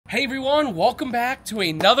Hey everyone, welcome back to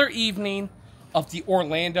another evening of the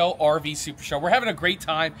Orlando RV Super Show. We're having a great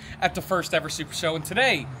time at the first ever Super Show, and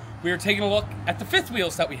today we are taking a look at the fifth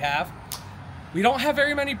wheels that we have. We don't have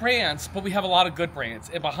very many brands, but we have a lot of good brands.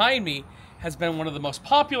 And behind me has been one of the most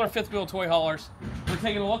popular fifth wheel toy haulers. We're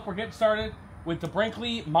taking a look, we're getting started with the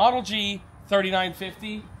Brinkley Model G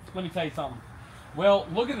 3950. Let me tell you something. Well,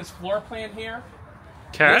 look at this floor plan here.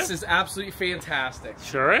 Okay. This is absolutely fantastic.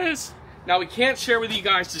 Sure is. Now, we can't share with you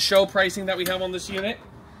guys the show pricing that we have on this unit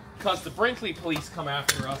because the Brinkley police come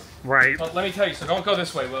after us. Right. But let me tell you, so don't go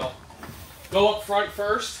this way, Will. Go up front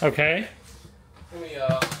first. Okay. Let me, here,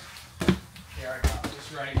 I got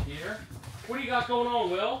this right here. What do you got going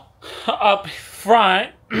on, Will? Up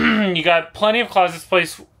front, you got plenty of closet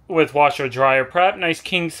space with washer dryer prep. Nice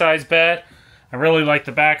king size bed. I really like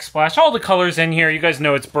the backsplash. All the colors in here. You guys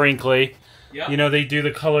know it's Brinkley. Yep. You know they do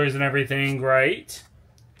the colors and everything right.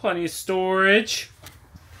 Plenty of storage.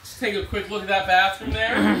 Let's take a quick look at that bathroom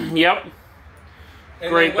there. Yep. And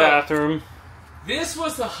Great then, Will, bathroom. This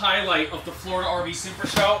was the highlight of the Florida RV Super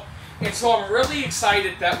Show. And so I'm really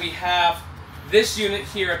excited that we have this unit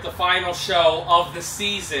here at the final show of the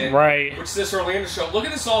season. Right. Which is this Orlando show. Look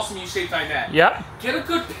at this awesome U-shaped dinette. Yep. Get a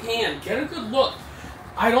good pan. Get a good look.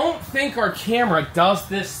 I don't think our camera does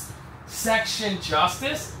this section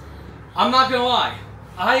justice. I'm not going to lie.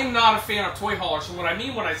 I am not a fan of toy haulers. So what I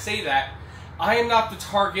mean when I say that, I am not the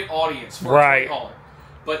target audience for a toy hauler.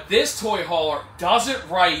 But this toy hauler does it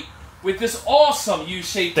right with this awesome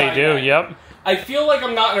U-shaped dinette. They do, yep. I feel like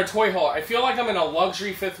I'm not in a toy hauler. I feel like I'm in a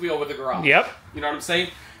luxury fifth wheel with a garage. Yep. You know what I'm saying?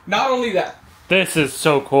 Not only that, This is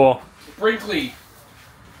so cool. Brinkley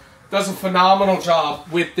does a phenomenal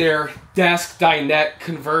job with their desk dinette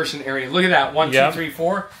conversion area. Look at that. 1, 2, 3,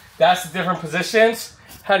 4. That's the different positions.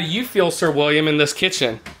 How do you feel, Sir William, in this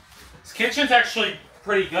kitchen? This kitchen's actually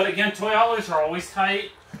pretty good. Again, toy haulers are always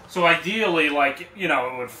tight. So ideally, like, you know,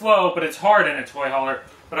 it would flow, but it's hard in a toy hauler.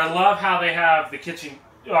 But I love how they have the kitchen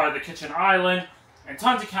island and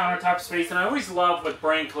tons of countertop space. And I always love with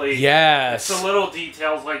Brinkley. Yes. It's the little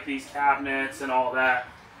details like these cabinets and all that.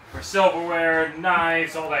 For silverware,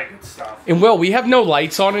 knives, all that good stuff. And Will, we have no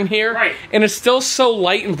lights on in here. Right. And it's still so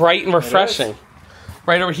light and bright and refreshing.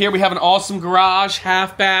 Right over here, we have an awesome garage,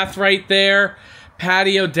 half bath right there,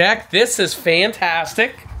 patio deck. This is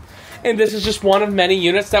fantastic. And this is just one of many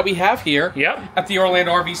units that we have here at the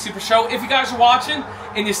Orlando RV Super Show. If you guys are watching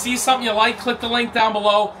and you see something you like, click the link down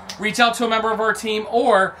below. Reach out to a member of our team,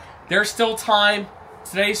 or there's still time.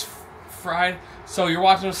 Today's Friday, so you're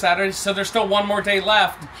watching on Saturday, so there's still one more day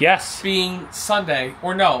left. Yes. Being Sunday,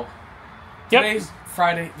 or no. Yep. Today's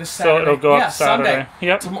Friday, this Saturday. So it'll go up Saturday.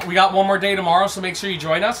 Sunday. Yep. We got one more day tomorrow, so make sure you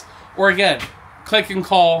join us. Or again, click and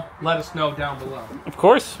call. Let us know down below. Of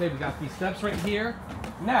course. Okay, we got these steps right here.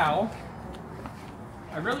 Now,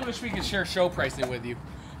 I really wish we could share show pricing with you,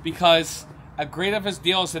 because as great of a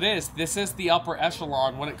deal as it is, this is the upper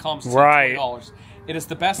echelon when it comes to $20. It is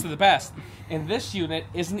the best of the best, and this unit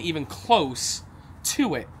isn't even close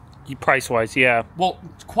to it. Price-wise, yeah. Well,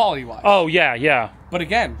 quality-wise. Oh, yeah. But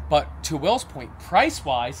again, to Will's point,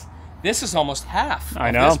 price-wise, this is almost half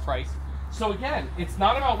of this price. So again, it's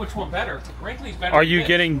not about which one better. Brinkley's better. Are you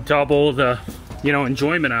getting double the,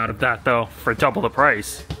 enjoyment out of that, though, for double the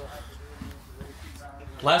price?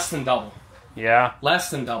 Less than double. Yeah. Less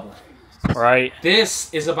than double. Right.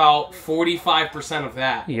 This is about 45% of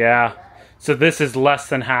that. Yeah. So this is less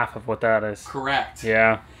than half of what that is. Correct.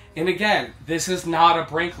 Yeah. And again, this is not a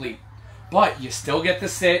Brinkley, but you still get to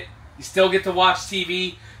sit, you still get to watch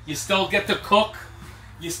TV, you still get to cook,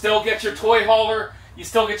 you still get your toy hauler, you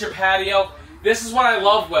still get your patio. This is what I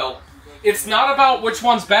love, Will. It's not about which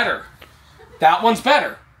one's better. That one's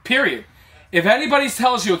better, period. If anybody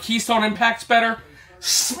tells you a Keystone Impact's better,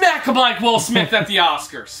 smack them like Will Smith at the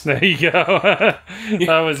Oscars. There you go.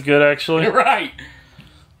 That was good, actually. You're right.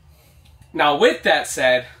 Now, with that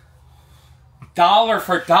said, dollar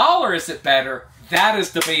for dollar, is it better? That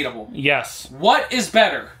is debatable. Yes. What is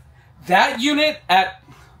better? That unit at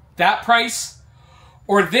that price,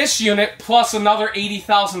 or this unit plus another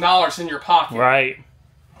 $80,000 in your pocket? Right.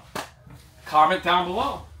 Comment down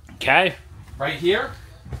below. Okay. Right here.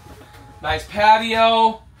 Nice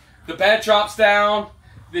patio. The bed drops down.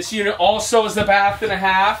 This unit also is a bath and a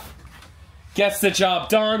half. Gets the job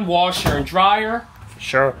done. Washer and dryer.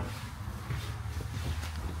 Sure.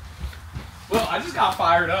 Well, I just got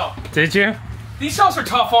fired up. Did you? These shows are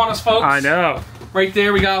tough on us, folks. I know. Right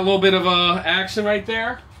there, we got a little bit of action right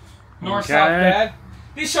there. North-south bed.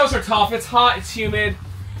 These shows are tough. It's hot. It's humid.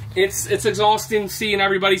 It's exhausting seeing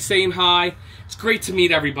everybody saying hi. It's great to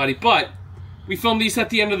meet everybody, but we film these at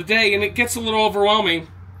the end of the day, and it gets a little overwhelming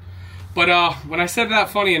But when I said that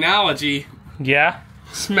funny analogy, Yeah.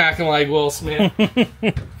 smacking like Will Smith.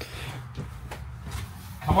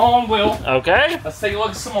 Come on, Will. Okay. Let's take a look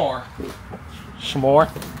at some more. Some more.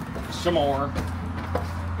 Some more.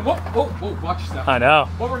 Whoa, whoa, whoa, watch yourself. I know.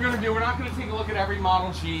 What we're going to do, we're not going to take a look at every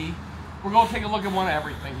Model G. We're going to take a look at one of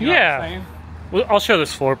everything. You know what I'm saying? Well, I'll show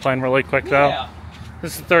this floor plan really quick, though. Yeah.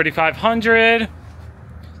 This is 3500. A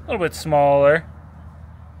little bit smaller.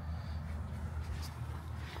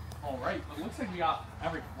 All right. It looks like we got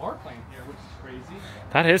every floor plan here, which is crazy.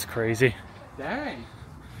 That is crazy. Dang.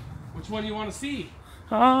 Which one do you want to see?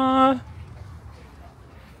 Uh,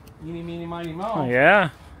 Eeny, meeny, miny, mo. oh, yeah.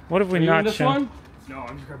 What have we Are you not in this shown? one? No,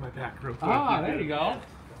 I'm just grabbing my back real quick. Ah, there you go.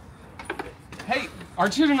 Hey,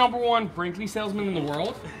 aren't you the #1 Brinkley salesman in the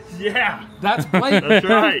world? Yeah. That's Blake. That's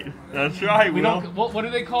right. That's right. We don't. What do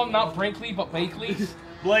they call them? Not Brinkley, but Blakely's.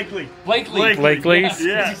 Blakely. Blakely. Blakely's.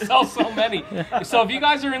 Yeah. You sell so many. So if you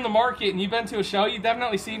guys are in the market and you've been to a show, you've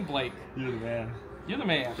definitely seen Blake. You're the man. You're the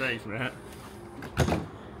man. Thanks, Matt.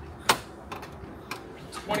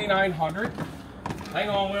 2,900. Hang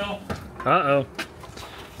on, Will. Uh-oh.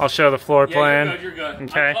 I'll show the floor plan. Yeah, you're good.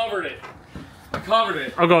 Okay. I covered it. I covered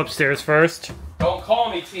it. I'll go upstairs first. Don't call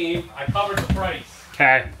me, team. I covered the price.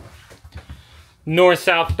 Okay.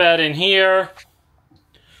 North-south bed in here.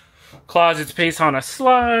 Closet space on a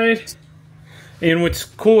slide. And what's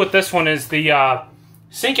cool with this one is the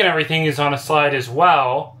sink and everything is on a slide as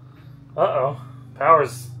well. Uh-oh.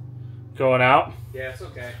 Power's going out. Yeah, it's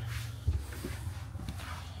okay.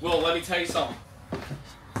 Will, let me tell you something.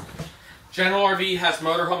 General RV has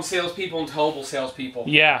motorhome salespeople and towable salespeople.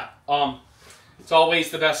 Yeah. It's always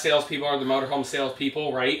the best salespeople are the motorhome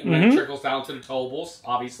salespeople, right? And then it trickles down to the towables,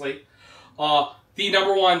 obviously. The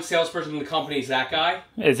 #1 salesperson in the company is that guy.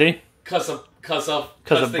 Is he? Because of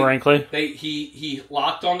Brinkley. He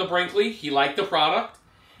locked on to Brinkley. He liked the product,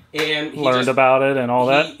 and he Learned about it and all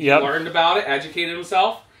that. He learned about it, educated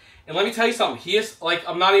himself, and let me tell you something. He is like,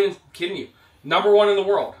 I'm not even kidding you, #1 in the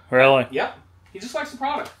world. Really? Yep. He just likes the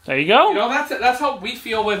product. There you go. You know, that's how we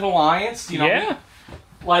feel with Alliance. You know, Yeah.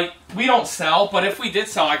 we don't sell, but if we did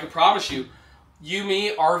sell, I could promise you,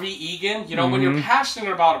 me, RV Egan, you know, when you're passionate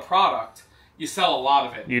about a product, you sell a lot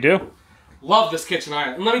of it. You do? Love this kitchen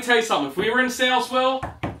island. And let me tell you something. If we were in sales, Will,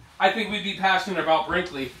 I think we'd be passionate about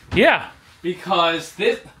Brinkley. Yeah. Because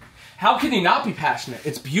how can you not be passionate?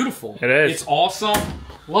 It's beautiful. It is. It's awesome.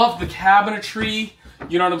 Love the cabinetry.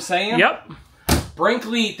 You know what I'm saying? Yep.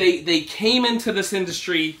 Brinkley, they came into this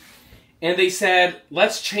industry and they said,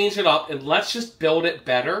 let's change it up and let's just build it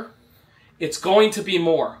better. It's going to be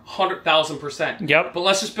more, 100,000%. Yep. But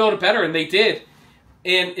let's just build it better, and they did.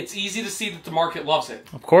 And it's easy to see that the market loves it.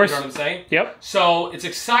 Of course. You know what I'm saying? Yep. So it's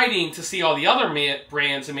exciting to see all the other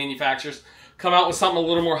brands and manufacturers come out with something a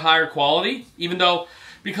little more higher quality, even though,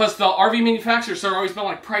 because the RV manufacturers are always been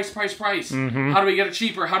like, price. Mm-hmm. How do we get it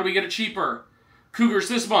cheaper? How do we get it cheaper? Cougar's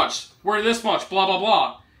this much. We're this much. Blah, blah,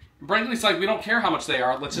 blah. And Brinkley's like, we don't care how much they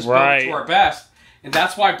are. Let's just build it to our best. And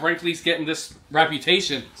that's why Brinkley's getting this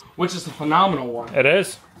reputation, which is a phenomenal one. It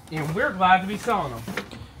is. And we're glad to be selling them.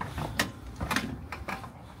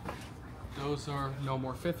 Those are no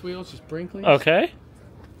more fifth wheels, just Brinkley's. Okay.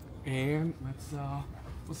 And let's,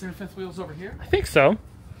 was there fifth wheels over here? I think so.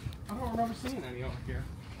 I don't remember seeing any over here.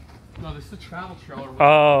 No, this is the travel trailer.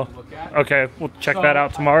 Oh. Look at. Okay, we'll check that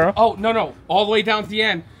out tomorrow. Oh, no. All the way down to the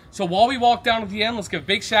end. So while we walk down to the end, let's give a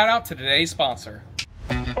big shout out to today's sponsor.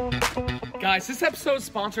 Guys, this episode is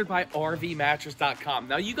sponsored by RVmattress.com.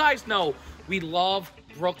 Now, you guys know we love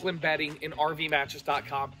Brooklyn bedding and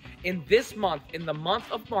RVmattress.com. And this month, in the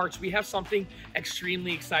month of March, we have something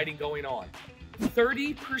extremely exciting going on.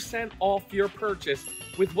 30% off your purchase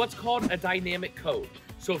with what's called a dynamic code.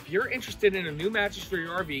 So if you're interested in a new mattress for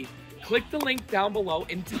your RV, click the link down below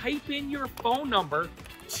and type in your phone number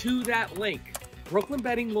to that link. Brooklyn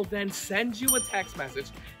Bedding will then send you a text message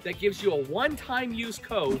that gives you a one-time use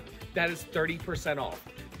code that is 30% off.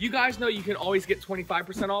 You guys know you can always get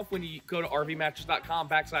 25% off when you go to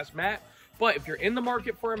rvmattress.com/Matt. But if you're in the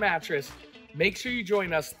market for a mattress, make sure you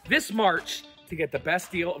join us this March to get the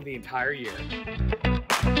best deal of the entire year.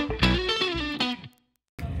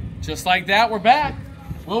 Just like that, we're back.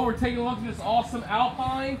 Well, we're taking a look at this awesome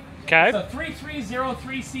Alpine. Okay. It's a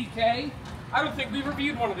 3303CK. I don't think we've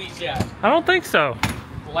reviewed one of these yet. I don't think so.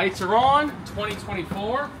 The lights are on,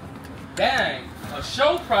 2024. Dang, a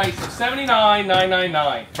show price of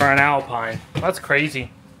 $79,999. For an Alpine. That's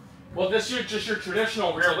crazy. Well, this is just your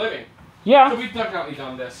traditional rear living. Yeah. So we've definitely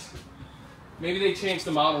done this. Maybe they changed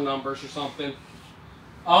the model numbers or something.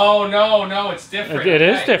 Oh, no, it's different. It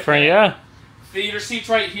is different, yeah. theater seats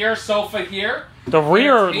right here, sofa here. The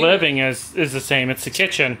rear Entertainment. living is the same. It's the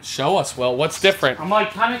kitchen. Show us, Will. What's different? I'm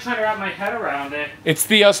like kind of trying to wrap my head around it. It's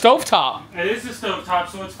the stovetop. It is the stovetop,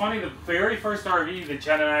 so it's funny, the very first RV that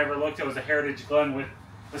Jen and I ever looked at was a Heritage Glen with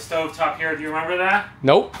the stovetop here. Do you remember that?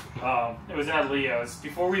 Nope. It was at Leo's,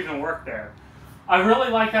 before we even worked there. I really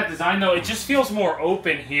like that design, though. It just feels more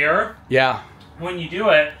open here Yeah. when you do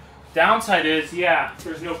it. Downside is, yeah,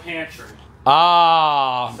 there's no pantry.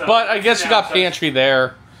 Ah, So, but I guess you got downside. pantry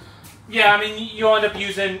there. Yeah, I mean, you end up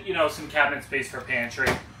using, you know, some cabinet space for pantry.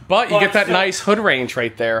 But you get that still, nice hood range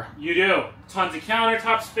right there. You do. Tons of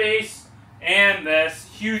countertop space, and this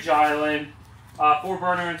huge island,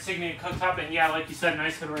 4-burner Insignia cooktop, and yeah, like you said,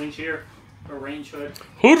 nice hood range here. Or range hood.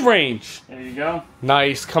 Hood range. There you go.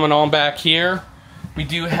 Nice. Coming on back here. We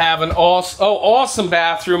do have an awesome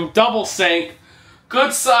bathroom, double sink,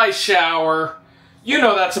 good size shower. You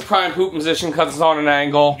know that's a prime poop position because it's on an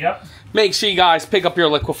angle. Yep. Make sure you guys pick up your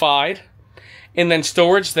liquefied. And then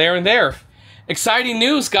storage there and there. Exciting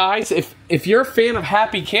news, guys. If you're a fan of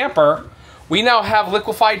Happy Camper, we now have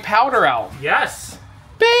liquefied powder out. Yes.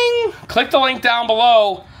 Bing! Click the link down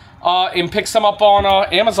below and pick some up on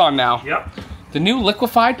Amazon now. Yep. The new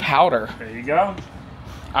liquefied powder. There you go.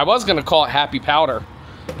 I was going to call it Happy Powder,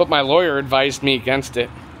 but my lawyer advised me against it.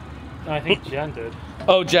 I think Jen did.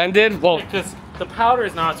 Oh, Jen did? Well, Because the powder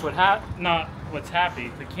is not what's happy.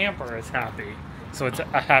 The camper is happy. So it's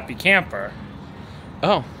a happy camper.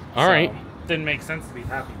 oh, all right. Didn't make sense to be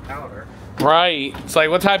happy powder. Right. It's like,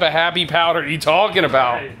 what type of happy powder are you talking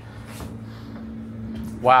about? Right.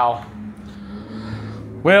 Wow.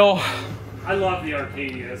 Well, I love the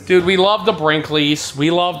Arcadias. dude, we love the Brinkleys. We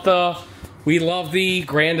love the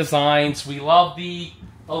Grand Designs. We love the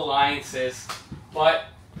Alliances. But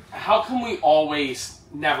how come we always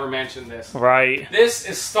never mention this? Right. This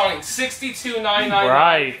is stunning. $62,999.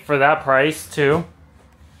 Right. For that price, too.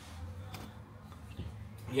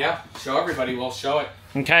 Yeah, show everybody. We'll show it.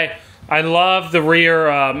 Okay. I love the rear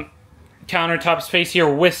countertop space here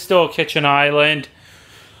with still a kitchen island.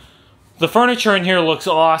 The furniture in here looks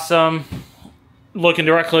awesome. Looking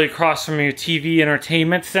directly across from your TV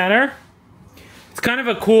entertainment center. It's kind of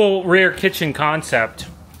a cool rear kitchen concept.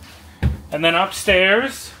 And then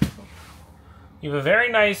upstairs, you have a very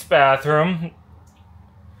nice bathroom.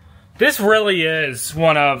 This really is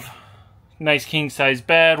one of nice king size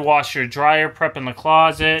bed, washer, dryer, prep in the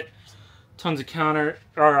closet, tons of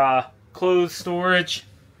clothes storage.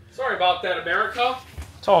 Sorry about that, America.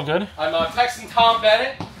 It's all good. I'm texting Tom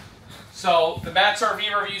Bennett. So the Matt's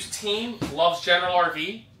RV Reviews team loves General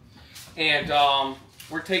RV, and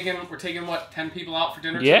we're taking what, 10 people out for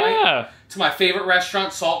dinner tonight? Yeah. To my favorite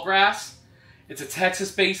restaurant, Saltgrass. It's a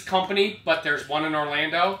Texas-based company, but there's one in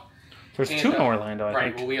Orlando. There's two in Orlando, I right,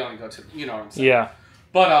 think. well, we only go to, you know what I'm saying. Yeah.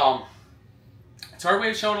 But it's our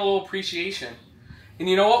way of showing a little appreciation. And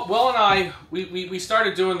you know what? Will and I, we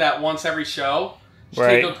started doing that once every show. Just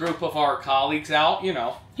Right. take a group of our colleagues out, you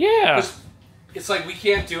know. Yeah. 'Cause it's like we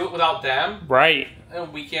can't do it without them. Right.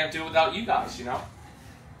 And we can't do it without you guys, you know?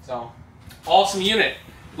 So, awesome unit.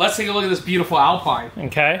 Let's take a look at this beautiful Alpine.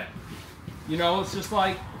 Okay. You know, it's just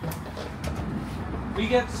like, we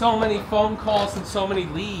get so many phone calls and so many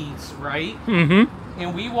leads, right? Mm-hmm.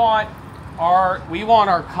 And we want our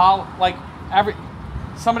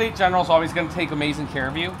somebody at General's always going to take amazing care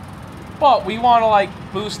of you, but we want to like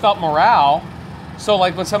boost up morale. So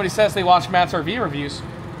like when somebody says they watch Matt's RV reviews,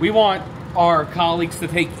 we want our colleagues to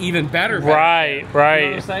take even better. Right, right. You know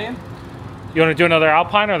what I'm saying? You want to do another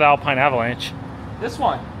Alpine or the Alpine Avalanche? This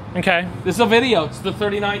one. Okay. This is a video. It's the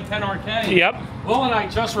 3910 RK. Yep. Will and I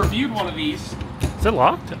just reviewed one of these. Is it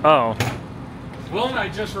locked? Oh. Will and I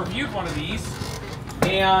just reviewed one of these,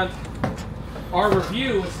 and our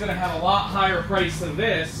review is going to have a lot higher price than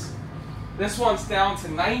this. This one's down to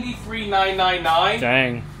 $93,999.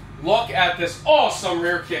 Dang. Look at this awesome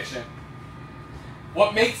rear kitchen.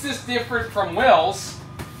 What makes this different from Will's,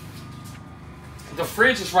 the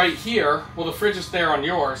fridge is right here. Well, the fridge is there on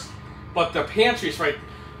yours, but the pantry's right.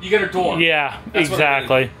 You get a door. Yeah, That's what I mean.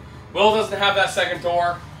 exactly. Will doesn't have that second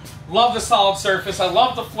door. Love the solid surface. I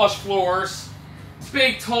love the flush floors.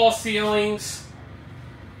 Big, tall ceilings.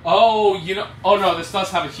 Oh, you know. Oh no, this does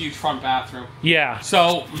have a huge front bathroom. Yeah.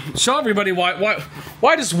 So, show everybody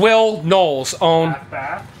why does Will Knowles own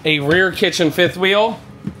Bath. a rear kitchen fifth wheel?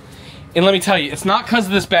 And let me tell you, it's not because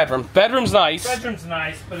of this bedroom. Bedroom's nice. Bedroom's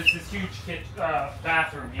nice, but it's this huge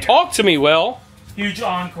bathroom here. Talk to me, Will. Huge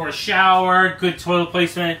encore shower, good toilet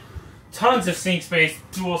placement, tons of sink space,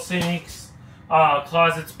 dual sinks,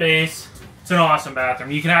 closet space. It's an awesome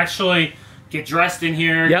bathroom. You can actually get dressed in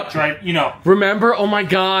here. Yep. Dry, you know. Remember? Oh my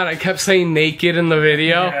God, I kept saying naked in the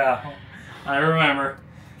video. Yeah. I remember.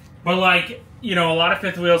 But like, you know, a lot of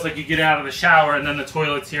fifth wheels, like you get out of the shower and then the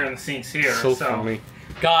toilet's here and the sink's here. So funny.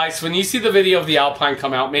 Guys, when you see the video of the Alpine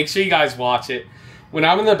come out, make sure you guys watch it. When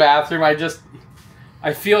I'm in the bathroom,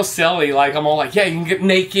 I feel silly. Like, I'm all like, yeah, you can get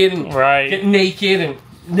naked and get naked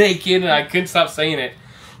and I couldn't stop saying it.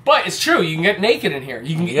 But it's true, you can get naked in here.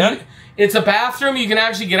 You can it's a bathroom, you can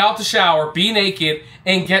actually get out the shower, be naked,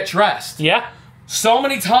 and get dressed. Yeah. So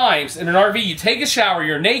many times in an RV, you take a shower,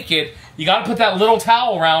 you're naked, you gotta put that little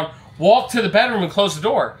towel around, walk to the bedroom and close the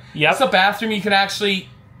door. Yep. It's a bathroom you can actually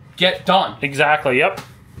get done. Exactly, yep.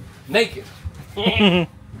 Naked. Man.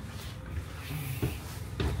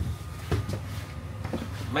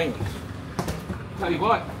 Tell you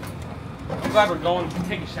what, I'm glad we're going to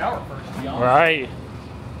take a shower first, to be honest. Right.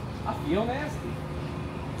 I feel nasty.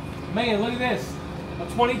 Man, look at this. A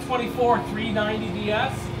 2024 390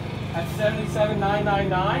 DS at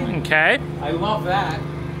 $77,999. Okay. I love that.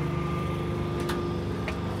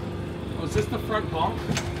 Oh, is this the front bunk?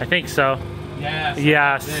 I think so. Yes.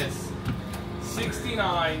 Yes. This.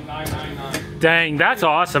 $69,999. Dang, that's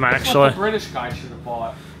awesome, That's actually. what the British guy should have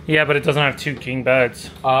bought. Yeah, but it doesn't have 2 king beds.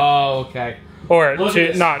 Oh, okay. Or Look at two,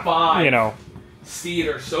 this not, 5 you know.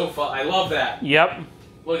 seater sofa. I love that. Yep.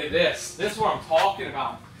 Look at this. This is what I'm talking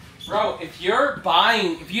about. Bro, if you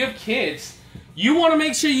have kids, you want to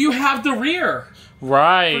make sure you have the rear.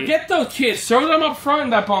 Right. Forget those kids. Throw them up front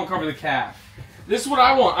in that bunk over the cab. This is what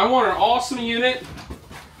I want. I want an awesome unit.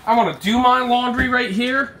 I want to do my laundry right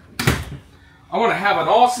here. I want to have an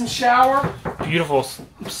awesome shower. Beautiful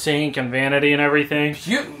sink and vanity and everything.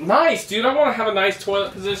 Nice, dude. I want to have a nice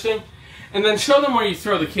toilet position. And then show them where you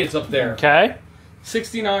throw the kids up there. Okay.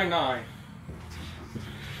 $69,999.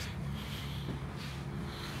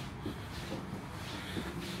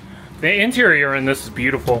 The interior in this is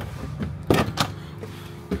beautiful.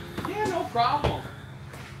 Yeah, no problem.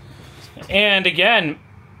 And again,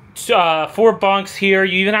 4 bunks here.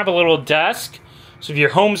 You even have a little desk. So if you're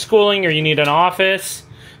homeschooling or you need an office,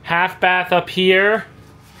 half bath up here.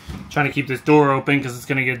 Trying to keep this door open because it's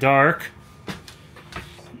going to get dark.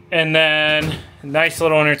 And then a nice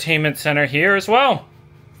little entertainment center here as well.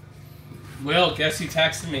 Will, guess who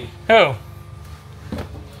texted me? Oh.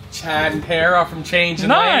 Chad and Tara from Change and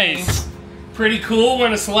Nice. Lanes. Pretty cool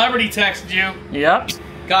when a celebrity texted you. Yep.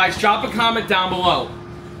 Guys, drop a comment down below.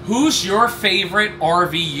 Who's your favorite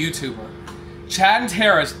RV YouTuber? Chad and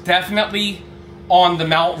Tara's definitely on the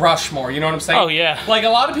Mount Rushmore, you know what I'm saying? Oh, yeah. Like, a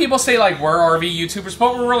lot of people say, like, we're RV YouTubers,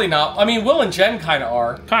 but we're really not. I mean, Will and Jen kind of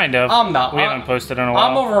are. Kind of. I'm not. We haven't posted in a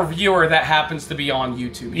while. I'm a reviewer that happens to be on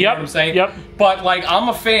YouTube. You know what I'm saying? Yep. But, like, I'm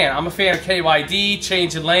a fan. I'm a fan of KYD,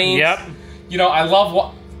 Changing Lanes. Yep. You know, I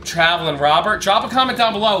love Traveling Robert. Drop a comment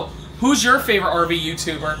down below. Who's your favorite RV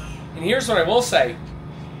YouTuber? And here's what I will say.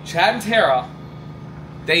 Chad and Tara,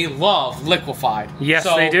 they love Liquefied. Yes,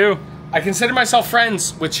 so they do. I consider myself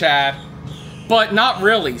friends with Chad, but not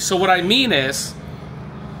really. So what I mean is,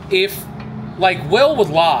 if, like, Will would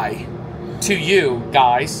lie to you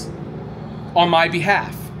guys on my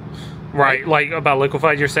behalf. Right, like about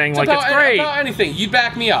Liquefied, you're saying, like, about, it's great. About anything. You'd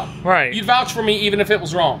back me up. Right. You'd vouch for me even if it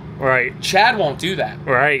was wrong. Right. Chad won't do that.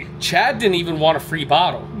 Right. Chad didn't even want a free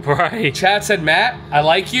bottle. Right. Chad said, Matt, I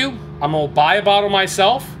like you. I'm going to buy a bottle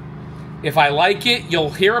myself. If I like it,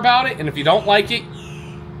 you'll hear about it. And if you don't like it,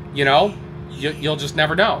 you know, you'll just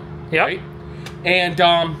never know. Yep. Right? And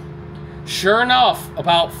sure enough,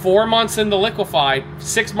 about 4 months into Liquefied,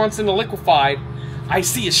 6 months into Liquefied, I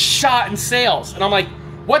see a shot in sales. And I'm like,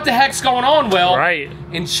 what the heck's going on, Will? Right.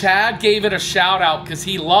 And Chad gave it a shout out because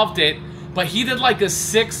he loved it. But he did like a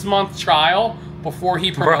 6-month trial before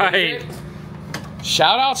he promoted it.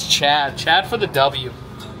 Shout outs Chad. Chad for the W.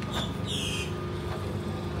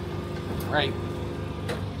 Right.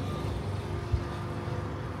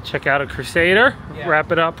 Check out a Crusader. Yeah.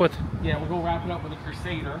 Wrap it up with... Yeah, we'll go wrap it up with a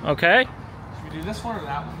Crusader. Okay. Should we do this one or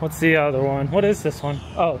that one? What's the other one? What is this one?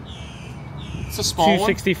 Oh. It's a small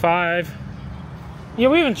 265. One. Yeah,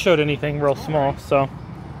 we haven't showed anything real small, so.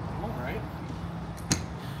 Alright.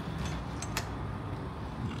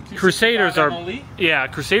 Crusaders are... MLE? Yeah,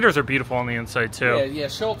 Crusaders are beautiful on the inside, too. Yeah, yeah,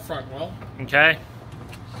 show up front, Will. Okay.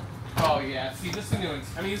 Oh, yeah. See, this is a new one.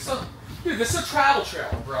 I mean, dude, this is a travel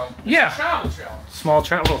trailer, bro. Yeah. It's a travel trailer. Small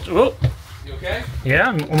travel... Oh. You okay? Yeah,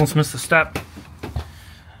 I almost missed a step.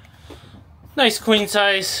 Nice queen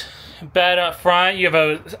size bed up front. You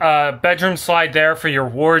have a bedroom slide there for your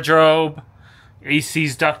wardrobe.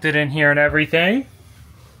 AC's ducted in here and everything.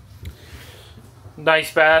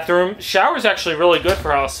 Nice bathroom. Shower's actually really good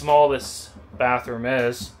for how small this bathroom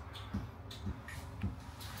is.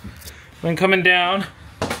 Then coming down.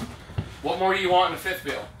 What more do you want in a fifth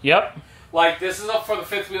wheel? Yep. Like, this is up for the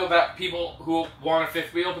fifth wheel that people who want a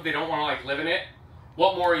fifth wheel, but they don't want to, like, live in it.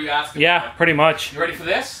 What more are you asking Yeah, for? pretty much. You ready for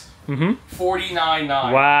this? Mm-hmm. $49.9.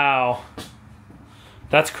 Wow.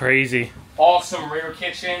 That's crazy. Awesome rear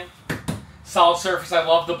kitchen. Solid surface. I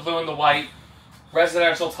love the blue and the white.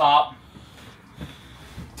 Residential top.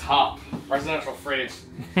 Residential fridge.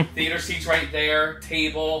 Theater seats right there.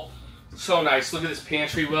 Table. So nice. Look at this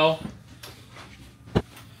pantry, Will.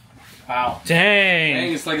 Wow.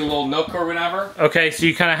 Dang. It's like a little nook or whatever. Okay, so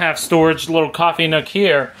you kind of have storage, little coffee nook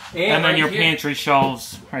here, and then right your here. pantry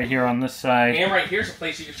shelves right here on this side. And right here's a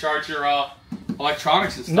place you can charge your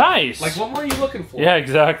electronics and stuff. Nice. Like, what more are you looking for? Yeah,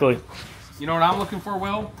 exactly. You know what I'm looking for,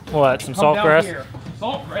 Will? What? Some Come salt down grass? here.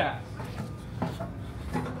 Salt grass.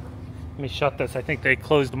 Let me shut this. I think they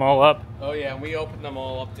closed them all up. Oh yeah, we opened them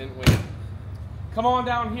all up, didn't we? Come on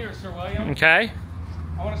down here, Sir William. Okay.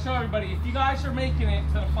 I want to show everybody, if you guys are making it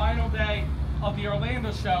to the final day of the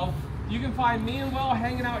Orlando show, you can find me and Will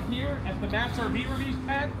hanging out here at the Matt's RV Reviews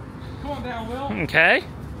tent. Come on down, Will. Okay.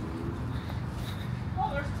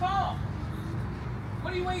 Oh, there's Tom.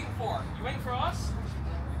 What are you waiting for? You waiting for us?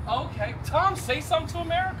 Okay. Tom, say something to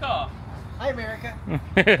America. Hi, America.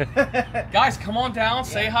 Guys, come on down.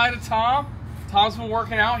 Say hi to Tom. Tom's been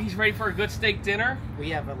working out. He's ready for a good steak dinner. We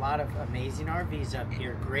have a lot of amazing RVs up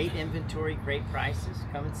here. Great inventory, great prices.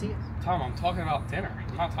 Come and see us. Tom, I'm talking about dinner.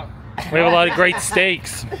 I'm not talking. We have a lot of great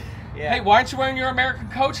steaks. Yeah. Hey, why aren't you wearing your American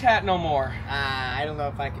Coach hat no more? I don't know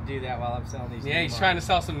if I can do that while I'm selling these. Yeah, he's trying to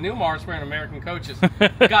sell some new Mars wearing American Coaches.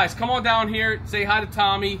 Guys, come on down here. Say hi to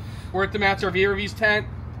Tommy. We're at the Matt's RV Reviews tent.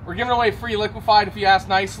 We're giving away free liquefied if you ask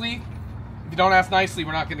nicely. If you don't ask nicely,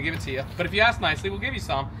 we're not going to give it to you. But if you ask nicely, we'll give you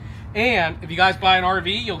some. And if you guys buy an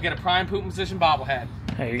RV, you'll get a Prime Poop Position bobblehead.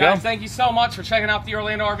 There you Guys, go. thank you so much for checking out the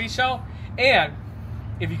Orlando RV show. And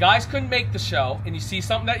if you guys couldn't make the show and you see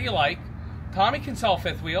something that you like, Tommy can sell a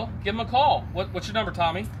fifth wheel. Give him a call. What's your number,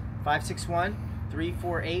 Tommy?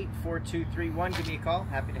 561-348-4231. Give me a call.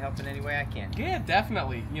 Happy to help in any way I can. Yeah,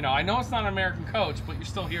 definitely. You know, I know it's not an American Coach, but you're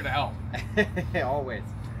still here to help. Always.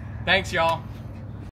 Thanks, y'all.